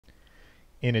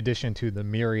in addition to the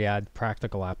myriad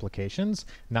practical applications,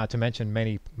 not to mention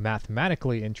many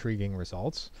mathematically intriguing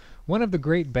results, one of the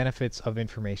great benefits of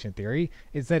information theory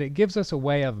is that it gives us a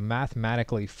way of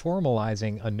mathematically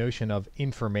formalizing a notion of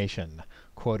information,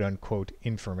 quote unquote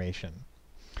information.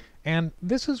 And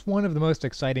this is one of the most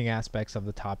exciting aspects of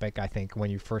the topic, I think,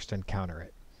 when you first encounter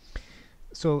it.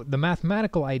 So the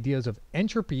mathematical ideas of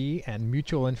entropy and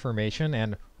mutual information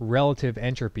and relative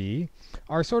entropy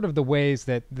are sort of the ways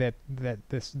that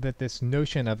this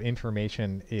notion of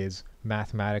information is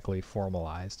mathematically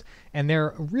formalized. And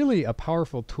they're really a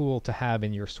powerful tool to have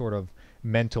in your sort of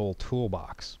mental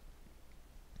toolbox.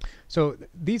 So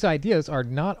these ideas are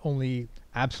not only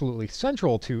absolutely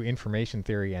central to information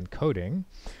theory and coding,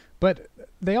 but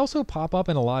they also pop up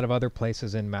in a lot of other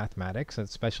places in mathematics,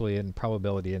 especially in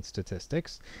probability and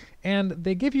statistics. And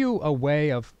they give you a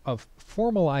way of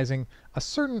formalizing a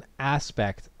certain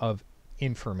aspect of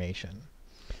information.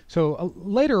 So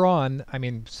later on, I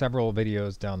mean, several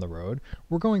videos down the road,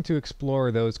 we're going to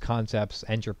explore those concepts,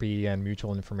 entropy and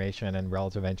mutual information and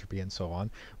relative entropy and so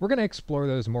on. We're going to explore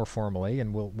those more formally,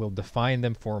 and we'll define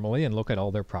them formally and look at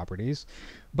all their properties.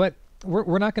 But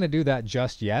we're not going to do that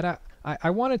just yet.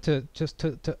 I wanted to just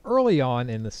early on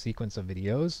in the sequence of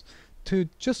videos to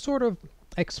just sort of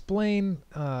explain,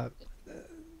 to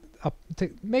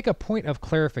make a point of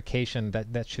clarification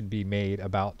that should be made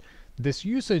about this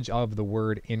usage of the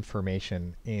word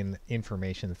information in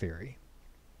information theory.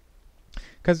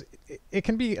 Because it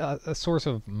can be a source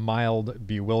of mild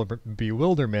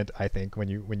bewilderment, I think, when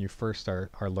you first are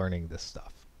learning this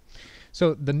stuff.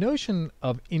 So the notion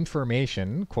of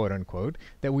information, quote unquote,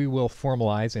 that we will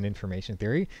formalize in information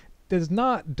theory does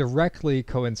not directly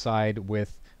coincide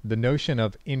with the notion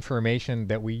of information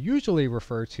that we usually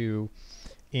refer to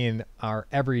in our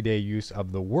everyday use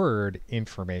of the word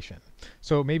information.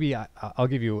 So maybe I'll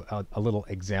give you a little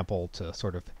example to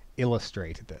sort of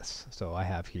illustrate this. So I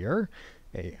have here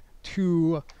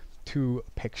two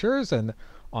pictures, and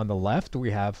on the left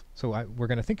we have, we're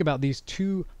going to think about these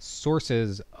two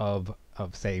sources of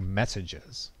say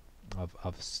messages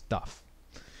of stuff.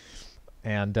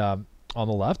 And on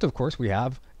the left, of course, we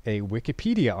have a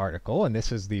Wikipedia article, and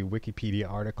this is the Wikipedia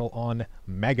article on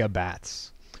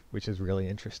megabats, which is really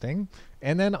interesting.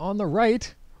 And then on the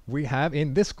right, we have,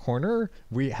 in this corner,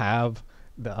 we have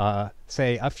the,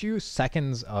 say, a few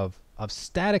seconds of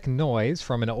static noise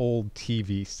from an old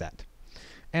TV set.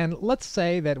 And let's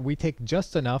say that we take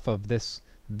just enough of this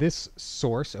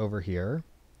source over here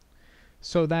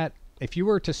so that if you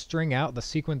were to string out the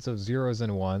sequence of zeros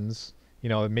and ones, you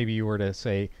know, maybe you were to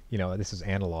say, you know, this is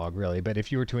analog really, but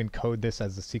if you were to encode this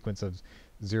as a sequence of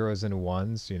zeros and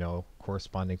ones, you know,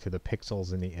 corresponding to the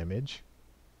pixels in the image,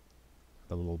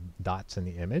 the little dots in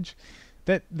the image,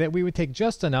 that we would take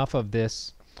just enough of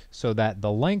this so that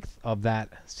the length of that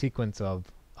sequence of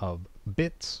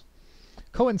bits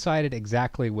coincided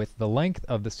exactly with the length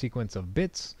of the sequence of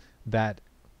bits that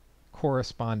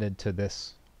corresponded to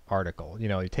this article. You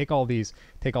know, you take all the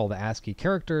ASCII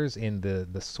characters in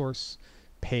the source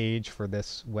page for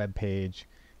this web page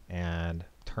and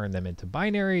turn them into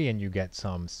binary, and you get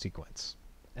some sequence.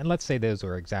 And let's say those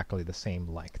are exactly the same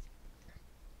length.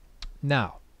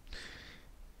 Now,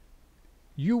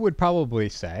 you would probably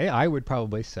say, I would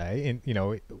probably say,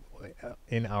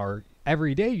 in our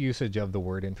everyday usage of the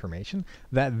word information,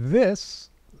 that this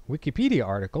Wikipedia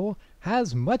article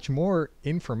has much more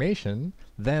information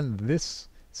than this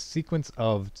sequence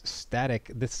of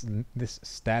this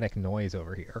static noise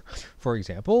over here. For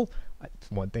example,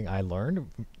 one thing I learned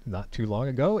not too long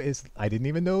ago is I didn't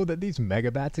even know that these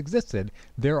megabats existed.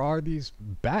 There are these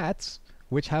bats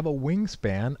which have a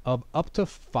wingspan of up to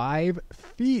 5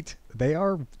 feet. They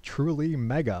are truly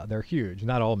mega. They're huge.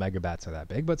 Not all megabats are that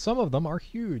big, but some of them are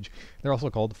huge. They're also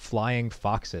called flying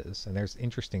foxes, and there's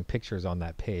interesting pictures on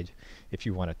that page if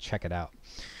you want to check it out.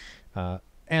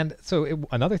 And so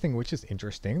another thing which is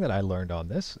interesting that I learned on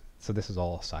this, so this is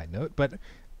all a side note, but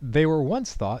they were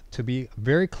once thought to be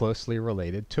very closely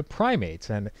related to primates,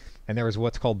 and there was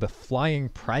what's called the flying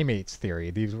primates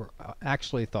theory. These were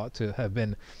actually thought to have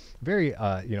been very,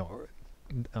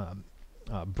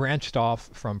 branched off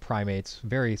from primates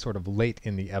very sort of late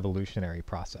in the evolutionary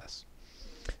process.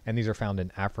 And these are found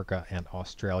in Africa and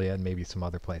Australia and maybe some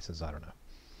other places, I don't know.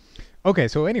 Okay,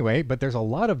 so anyway, but there's a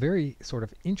lot of very sort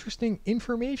of interesting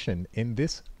information in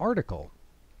this article.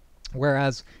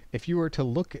 Whereas if you were to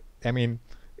look, I mean,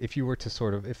 if you were to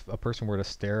sort of, if a person were to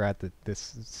stare at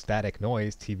this static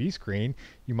noise TV screen,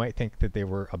 you might think that they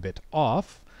were a bit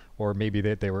off, or maybe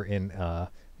that they were in,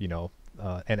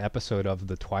 an episode of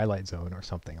The Twilight Zone or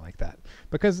something like that,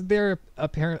 because there's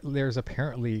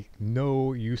apparently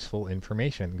no useful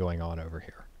information going on over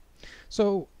here.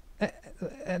 So,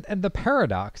 and the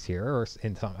paradox here, or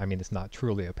in some, I mean, it's not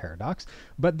truly a paradox,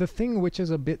 but the thing which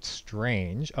is a bit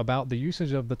strange about the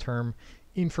usage of the term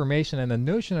information and the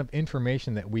notion of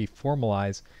information that we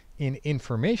formalize in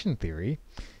information theory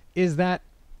is that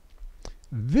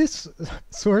this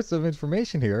source of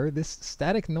information here, this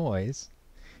static noise,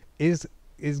 is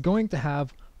going to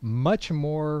have much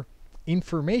more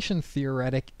information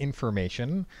theoretic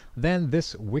information than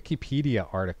this Wikipedia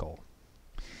article.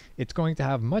 It's going to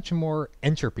have much more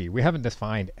entropy. We haven't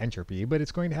defined entropy, but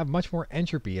it's going to have much more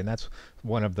entropy, and that's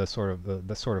one of the sort of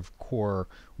the sort of core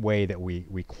way that we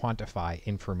quantify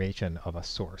information of a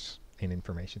source in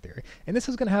information theory. And this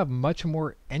is going to have much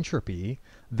more entropy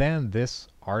than this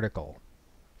article.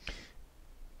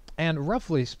 And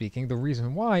roughly speaking, the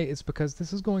reason why is because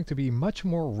this is going to be much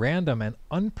more random and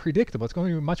unpredictable. It's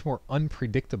going to be much more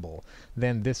unpredictable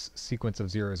than this sequence of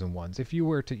zeros and ones. If you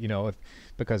were to,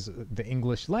 because the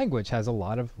English language has a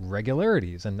lot of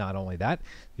regularities, and not only that,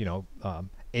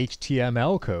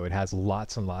 HTML code has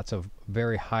lots and lots of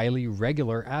very highly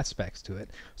regular aspects to it,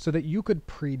 so that you could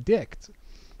predict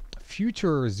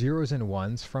future zeros and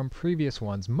ones from previous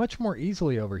ones much more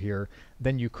easily over here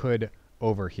than you could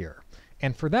over here.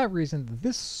 And for that reason,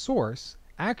 this source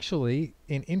actually,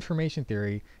 in information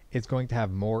theory, is going to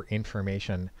have more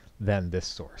information than this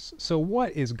source. So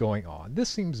what is going on? This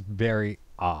seems very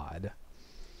odd.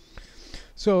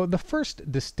 So the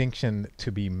first distinction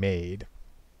to be made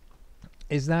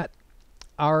is that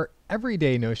our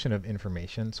everyday notion of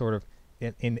information, sort of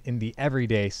in the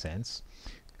everyday sense,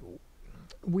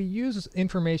 we use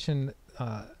information,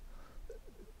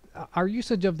 our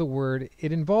usage of the word,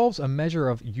 it involves a measure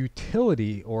of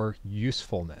utility or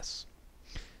usefulness.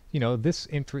 These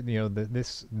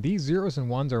zeros and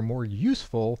ones are more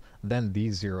useful than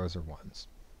these zeros or ones.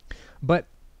 But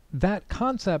that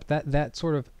concept, that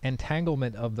sort of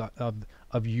entanglement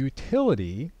of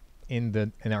utility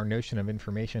in our notion of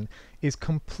information is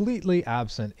completely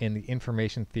absent in the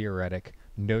information theoretic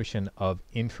notion of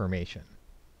information.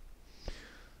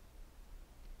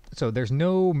 So there's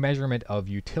no measurement of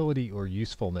utility or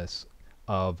usefulness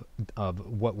of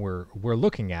what we're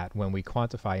looking at when we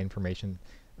quantify information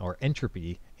or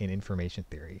entropy in information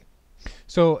theory.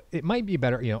 So it might be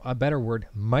better, a better word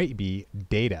might be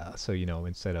data. So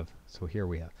instead of, so here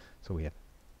we have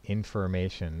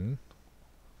information,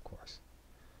 of course,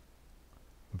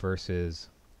 versus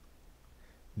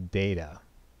data.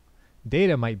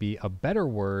 Data might be a better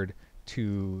word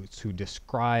to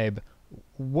describe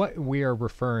what we are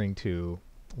referring to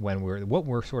when what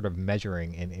we're sort of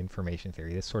measuring in information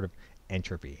theory, this sort of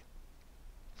entropy.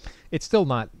 It's still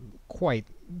not quite,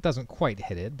 doesn't quite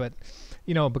hit it, but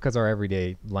because our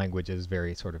everyday language is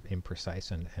very sort of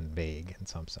imprecise and vague in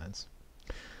some sense.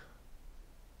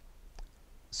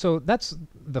 So that's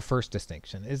the first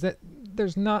distinction, is that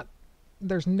there's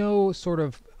no sort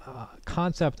of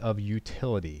concept of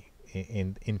utility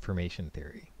in information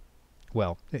theory.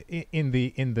 Well, in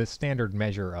the standard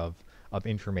measure of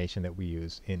information that we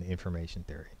use in information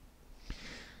theory.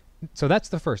 So that's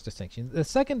the first distinction. The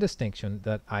second distinction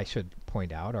that I should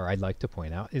point out, or I'd like to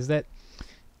point out, is that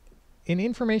in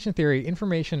information theory,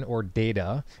 information or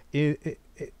data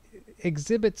it's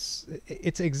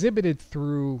exhibited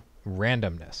through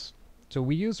randomness. So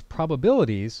we use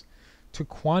probabilities to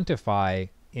quantify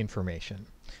information.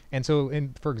 And so,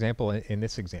 for example, in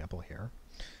this example here,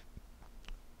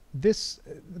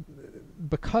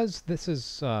 because this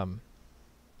is,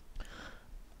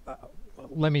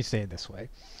 let me say it this way.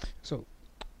 So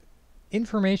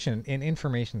information in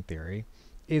information theory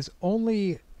is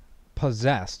only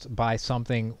possessed by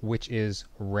something which is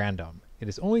random. It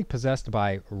is only possessed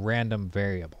by random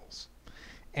variables.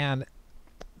 And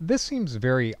this seems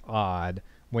very odd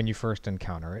when you first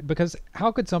encounter it, because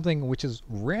how could something which is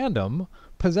random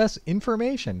possess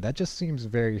information? That just seems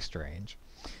very strange.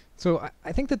 So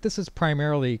I think that this is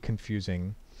primarily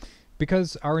confusing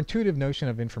because our intuitive notion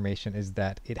of information is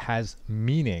that it has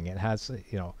meaning. It has,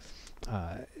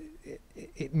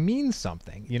 it means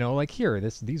something. Like here,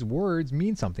 these words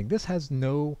mean something. This has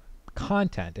no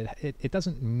content. It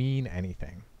doesn't mean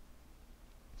anything.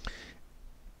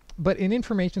 But in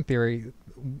information theory,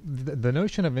 the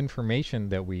notion of information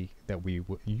that we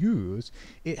use,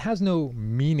 it has no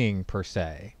meaning per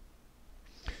se.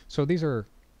 So these are.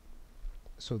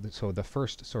 So the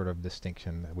first sort of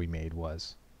distinction that we made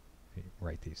was,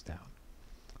 write these down.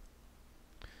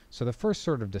 So the first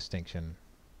sort of distinction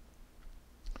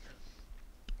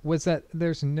was that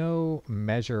there's no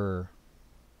measure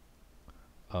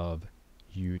of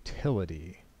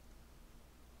utility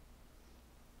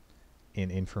in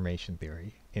information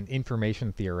theory, in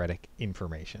information-theoretic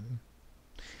information.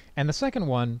 And the second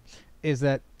one is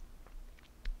that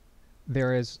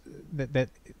there is that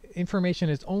information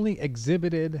is only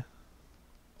exhibited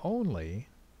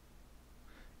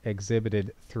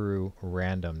through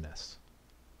randomness,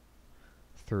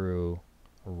 through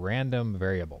random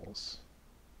variables,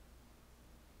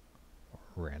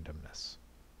 randomness.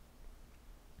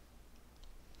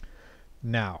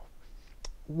 Now,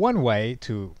 one way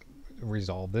to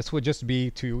resolve this would just be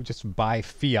to just by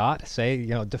fiat say,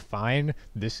 define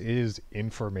this is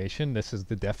information, this is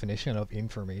the definition of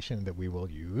information that we will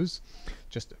use.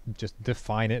 Just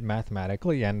define it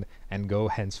mathematically and go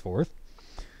henceforth.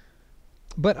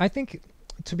 But I think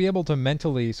to be able to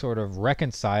mentally sort of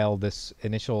reconcile this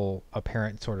initial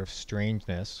apparent sort of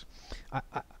strangeness,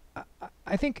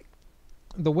 I think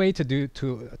the way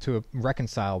to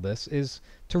reconcile this is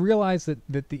to realize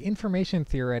that the information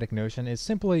theoretic notion is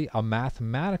simply a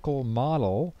mathematical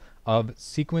model of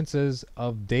sequences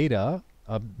of data,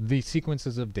 of the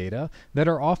sequences of data that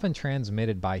are often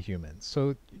transmitted by humans.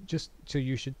 So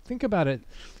you should think about it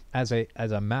as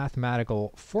a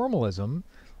mathematical formalism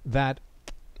that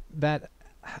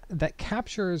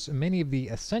captures many of the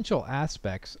essential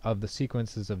aspects of the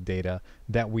sequences of data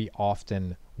that we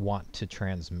often want to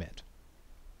transmit.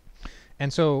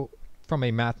 And so from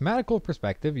a mathematical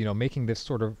perspective, making this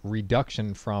sort of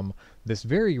reduction from this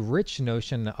very rich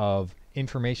notion of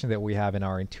information that we have in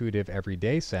our intuitive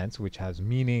everyday sense, which has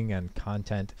meaning and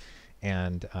content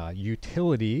and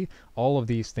utility, all of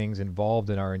these things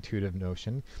involved in our intuitive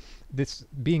notion, this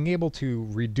being able to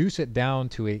reduce it down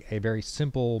to a very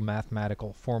simple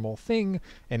mathematical formal thing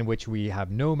in which we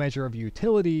have no measure of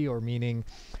utility or meaning,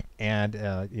 and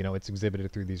it's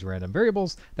exhibited through these random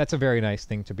variables. That's a very nice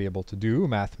thing to be able to do,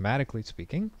 mathematically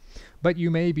speaking. But you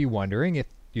may be wondering if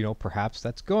perhaps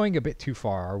that's going a bit too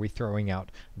far. Are we throwing out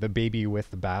the baby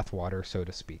with the bathwater, so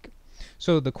to speak?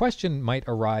 So the question might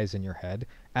arise in your head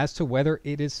as to whether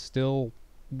it is still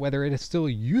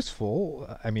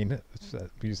useful. I mean,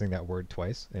 using that word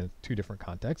twice in two different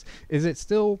contexts. Is it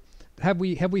still, have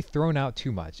we thrown out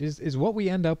too much? Is what we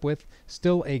end up with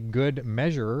still a good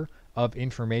measure of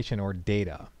information or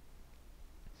data?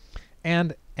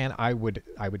 And I would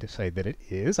say that it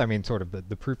is. I mean, sort of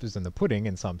the proof is in the pudding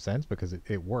in some sense, because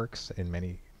it works in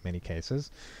many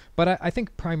cases. But I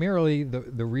think primarily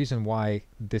the reason why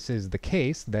this is the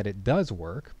case, that it does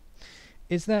work,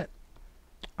 is that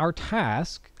our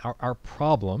task, our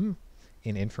problem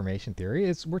in information theory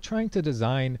is we're trying to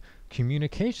design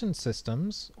communication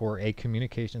systems, or a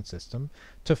communication system,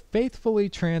 to faithfully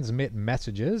transmit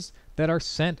messages that are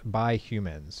sent by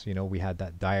humans. We had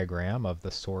that diagram of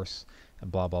the source,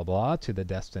 blah, blah, blah, to the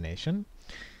destination.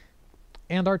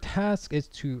 And our task is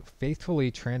to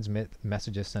faithfully transmit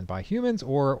messages sent by humans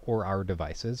or our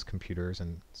devices, computers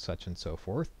and such and so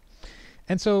forth.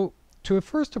 And so to a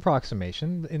first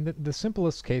approximation, in the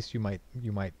simplest case you might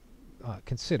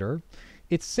consider,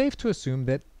 it's safe to assume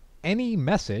that any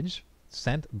message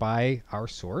sent by our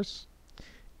source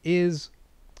is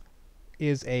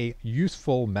a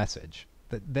useful message,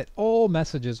 that all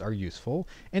messages are useful.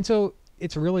 And so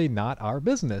it's really not our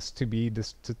business to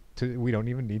we don't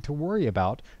even need to worry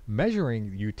about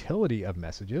measuring utility of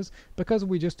messages, because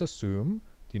we just assume,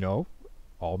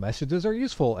 all messages are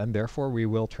useful and therefore we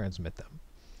will transmit them.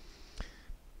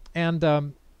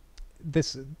 And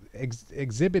this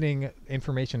exhibiting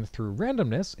information through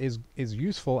randomness is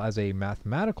useful as a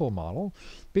mathematical model,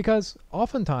 because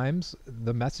oftentimes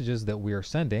the messages that we are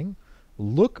sending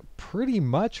look pretty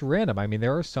much random. I mean,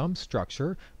 there are some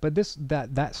structure, but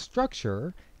that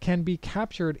structure can be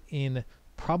captured in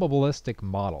probabilistic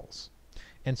models.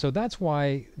 And so that's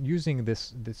why using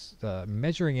this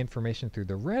measuring information through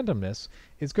the randomness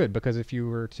is good, because if you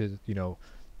were to,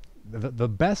 the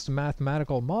best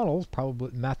mathematical models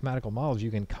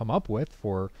you can come up with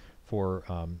for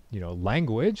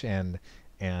language and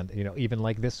even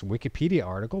like this Wikipedia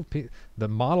article, the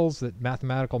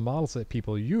mathematical models that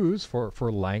people use for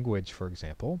language, for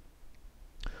example,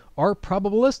 are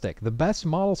probabilistic. The best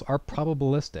models are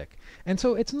probabilistic. And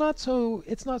so it's not so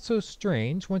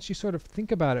strange once you sort of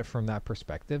think about it from that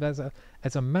perspective as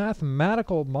a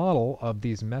mathematical model of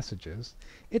these messages.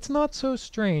 It's not so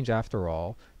strange, after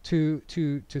all, to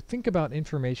think about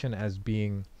information as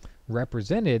being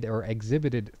represented or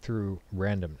exhibited through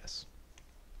randomness.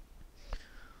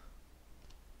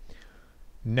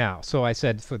 Now, so I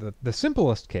said for the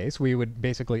simplest case, we would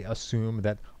basically assume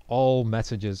that all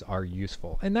messages are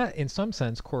useful. And that, in some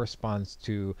sense, corresponds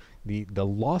to the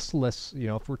lossless,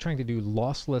 if we're trying to do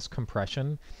lossless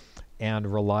compression, and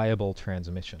reliable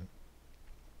transmission.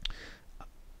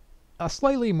 A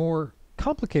slightly more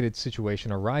complicated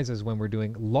situation arises when we're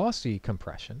doing lossy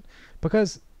compression,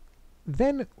 because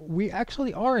then we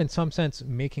actually are in some sense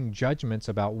making judgments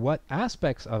about what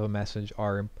aspects of a message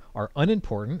are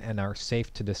unimportant and are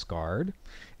safe to discard,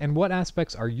 and what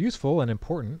aspects are useful and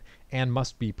important and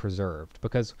must be preserved.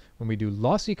 Because when we do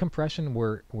lossy compression,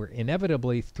 we're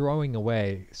inevitably throwing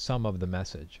away some of the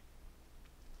message,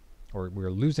 or we're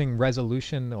losing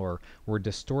resolution, or we're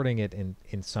distorting it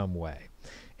in some way.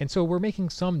 And so we're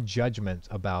making some judgment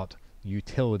about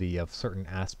utility of certain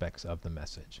aspects of the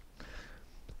message.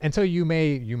 And so you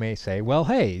may say, well,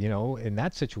 hey, in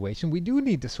that situation, we do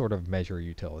need to sort of measure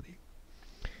utility.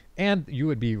 And you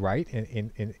would be right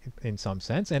in some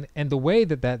sense. And the way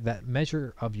that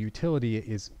measure of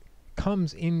utility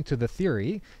comes into the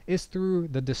theory is through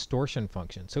the distortion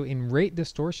function. So in rate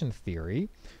distortion theory,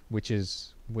 which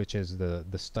is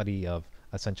the study of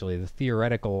essentially the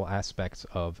theoretical aspects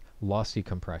of lossy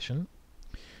compression,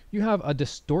 you have a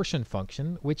distortion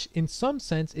function, which in some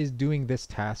sense is doing this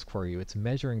task for you. It's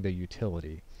measuring the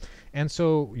utility. And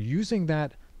so using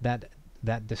that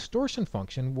distortion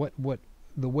function,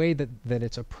 the way that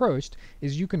it's approached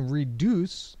is you can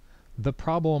reduce the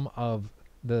problem of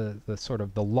the sort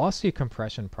of the lossy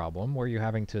compression problem, where you're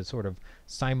having to sort of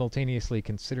simultaneously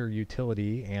consider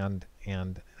utility and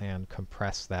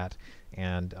compress that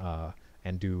and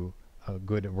do a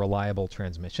good reliable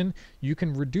transmission. You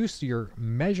can reduce your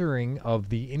measuring of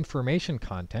the information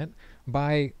content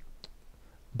by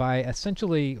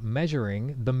essentially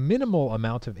measuring the minimal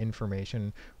amount of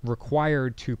information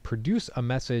required to produce a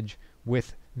message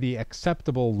with the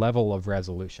acceptable level of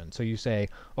resolution. So you say,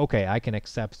 okay, I can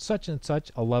accept such and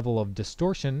such a level of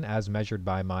distortion as measured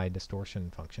by my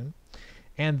distortion function.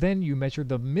 And then you measure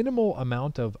the minimal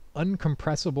amount of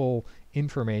uncompressible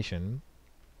information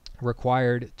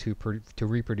required to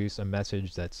reproduce a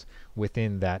message that's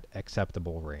within that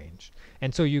acceptable range.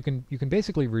 And so you can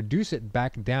basically reduce it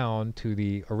back down to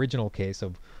the original case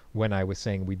of when I was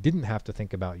saying we didn't have to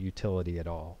think about utility at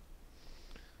all.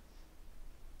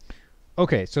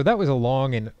 Okay, so that was a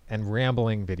long and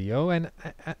rambling video, and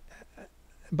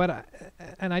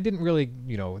I didn't really,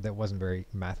 that wasn't very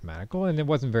mathematical and it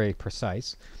wasn't very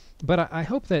precise, but I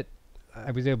hope that I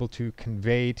was able to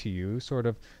convey to you sort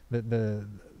of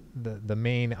the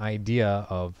main idea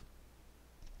of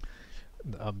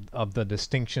the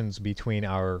distinctions between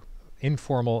our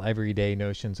informal everyday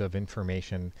notions of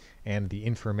information and the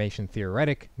information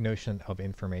theoretic notion of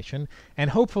information. And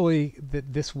hopefully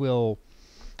this will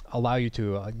allow you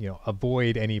to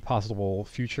avoid any possible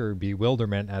future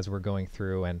bewilderment as we're going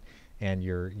through, and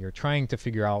you're trying to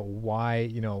figure out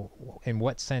why, in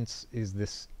what sense is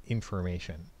this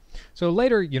information. So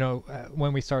later,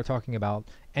 when we start talking about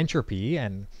entropy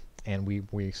and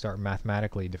we start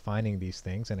mathematically defining these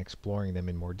things and exploring them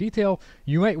in more detail,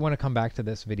 you might want to come back to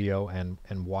this video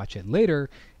and watch it later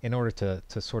in order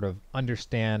to sort of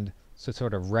understand, to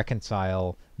sort of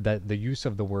reconcile the use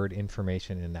of the word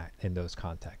information in those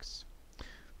contexts.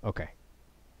 Okay.